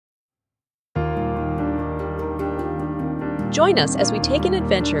Join us as we take an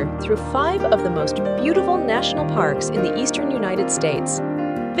adventure through 5 of the most beautiful national parks in the eastern United States.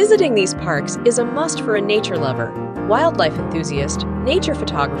 Visiting these parks is a must for a nature lover, wildlife enthusiast, nature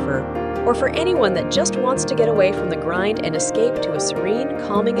photographer, or for anyone that just wants to get away from the grind and escape to a serene,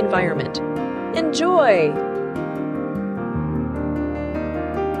 calming environment. Enjoy!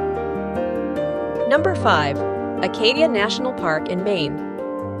 Number 5. Acadia National Park in Maine.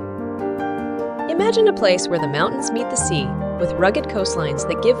 Imagine a place where the mountains meet the sea, with rugged coastlines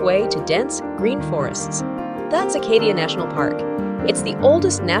that give way to dense, green forests. That's Acadia National Park. It's the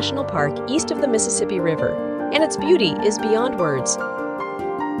oldest national park east of the Mississippi River, and its beauty is beyond words.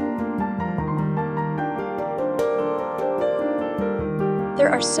 There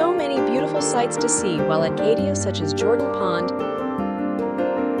are so many beautiful sights to see while at Acadia, such as Jordan Pond,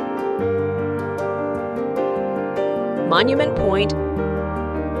 Monument Point,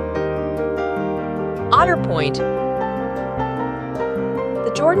 Otter Point,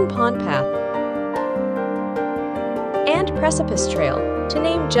 the Jordan Pond Path, and Precipice Trail, to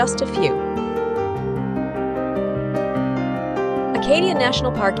name just a few. Acadia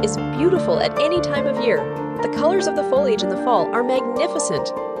National Park is beautiful at any time of year. The colors of the foliage in the fall are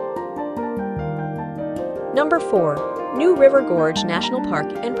magnificent. Number 4. New River Gorge National Park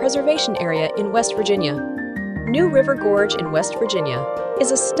and Preservation Area in West Virginia. New River Gorge in West Virginia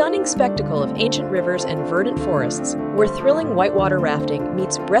is a stunning spectacle of ancient rivers and verdant forests, where thrilling whitewater rafting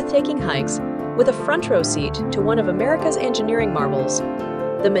meets breathtaking hikes with a front row seat to one of America's engineering marvels,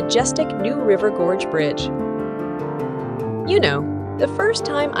 the majestic New River Gorge Bridge. You know, the first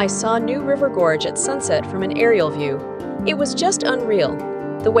time I saw New River Gorge at sunset from an aerial view, it was just unreal.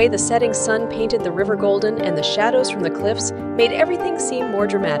 The way the setting sun painted the river golden and the shadows from the cliffs made everything seem more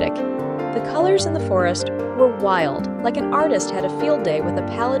dramatic. The colors in the forest were wild, like an artist had a field day with a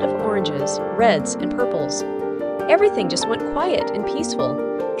palette of oranges, reds, and purples. Everything just went quiet and peaceful.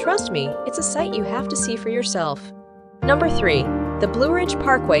 Trust me, it's a sight you have to see for yourself. Number 3. The Blue Ridge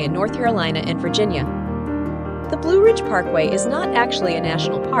Parkway in North Carolina and Virginia. The Blue Ridge Parkway is not actually a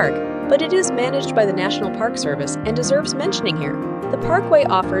national park, but it is managed by the National Park Service and deserves mentioning here. The parkway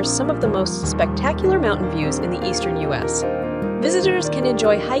offers some of the most spectacular mountain views in the eastern U.S. Visitors can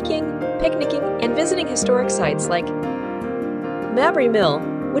enjoy hiking, picnicking, and visiting historic sites like Mabry Mill,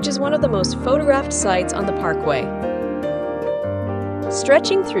 which is one of the most photographed sites on the parkway.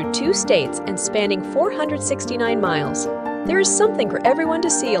 Stretching through 2 states and spanning 469 miles, there is something for everyone to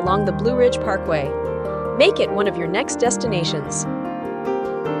see along the Blue Ridge Parkway. Make it one of your next destinations.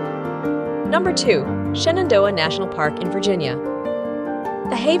 Number 2. Shenandoah National Park in Virginia.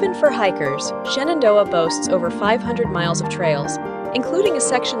 A haven for hikers, Shenandoah boasts over 500 miles of trails, including a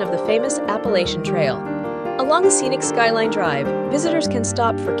section of the famous Appalachian Trail. Along the scenic Skyline Drive, visitors can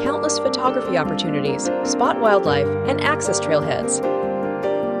stop for countless photography opportunities, spot wildlife, and access trailheads.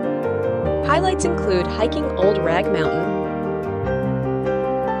 Highlights include hiking Old Rag Mountain,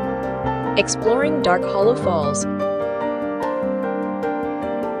 exploring Dark Hollow Falls,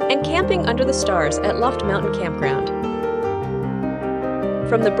 and camping under the stars at Luft Mountain Campground.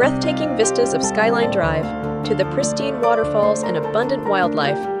 From the breathtaking vistas of Skyline Drive to the pristine waterfalls and abundant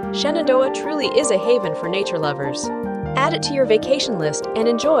wildlife, Shenandoah truly is a haven for nature lovers. Add it to your vacation list and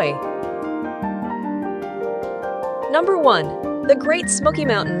enjoy. Number 1. The Great Smoky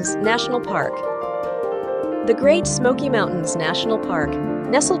Mountains National Park. The Great Smoky Mountains National Park,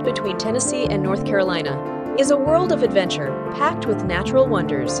 nestled between Tennessee and North Carolina, is a world of adventure packed with natural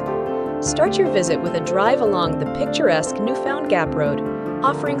wonders. Start your visit with a drive along the picturesque Newfound Gap Road,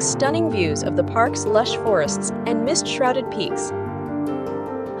 offering stunning views of the park's lush forests and mist-shrouded peaks.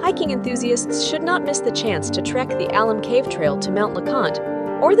 Hiking enthusiasts should not miss the chance to trek the Alum Cave Trail to Mount LeConte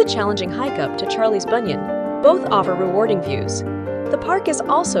or the challenging hike up to Charlie's Bunyan. Both offer rewarding views. The park is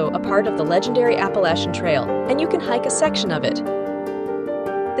also a part of the legendary Appalachian Trail, and you can hike a section of it.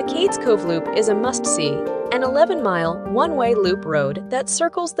 The Cades Cove Loop is a must-see, an 11-mile, one-way loop road that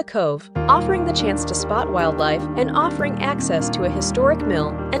circles the cove, offering the chance to spot wildlife and offering access to a historic mill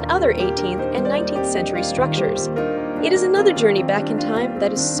and other 18th and 19th century structures. It is another journey back in time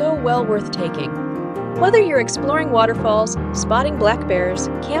that is so well worth taking. Whether you're exploring waterfalls, spotting black bears,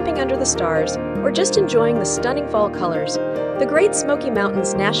 camping under the stars, or just enjoying the stunning fall colors, the Great Smoky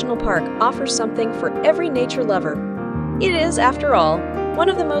Mountains National Park offers something for every nature lover. It is, after all, one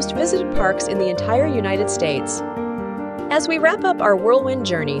of the most visited parks in the entire United States. As we wrap up our whirlwind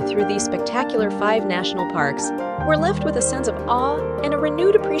journey through these spectacular 5 national parks, we're left with a sense of awe and a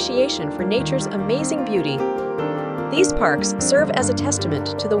renewed appreciation for nature's amazing beauty. These parks serve as a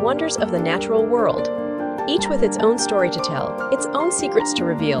testament to the wonders of the natural world, each with its own story to tell, its own secrets to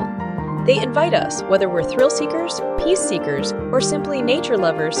reveal. They invite us, whether we're thrill seekers, peace seekers, or simply nature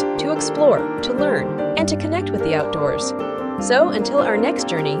lovers, to explore, to learn, and to connect with the outdoors. So until our next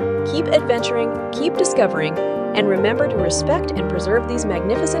journey, keep adventuring, keep discovering, and remember to respect and preserve these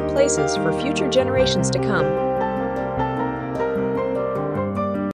magnificent places for future generations to come.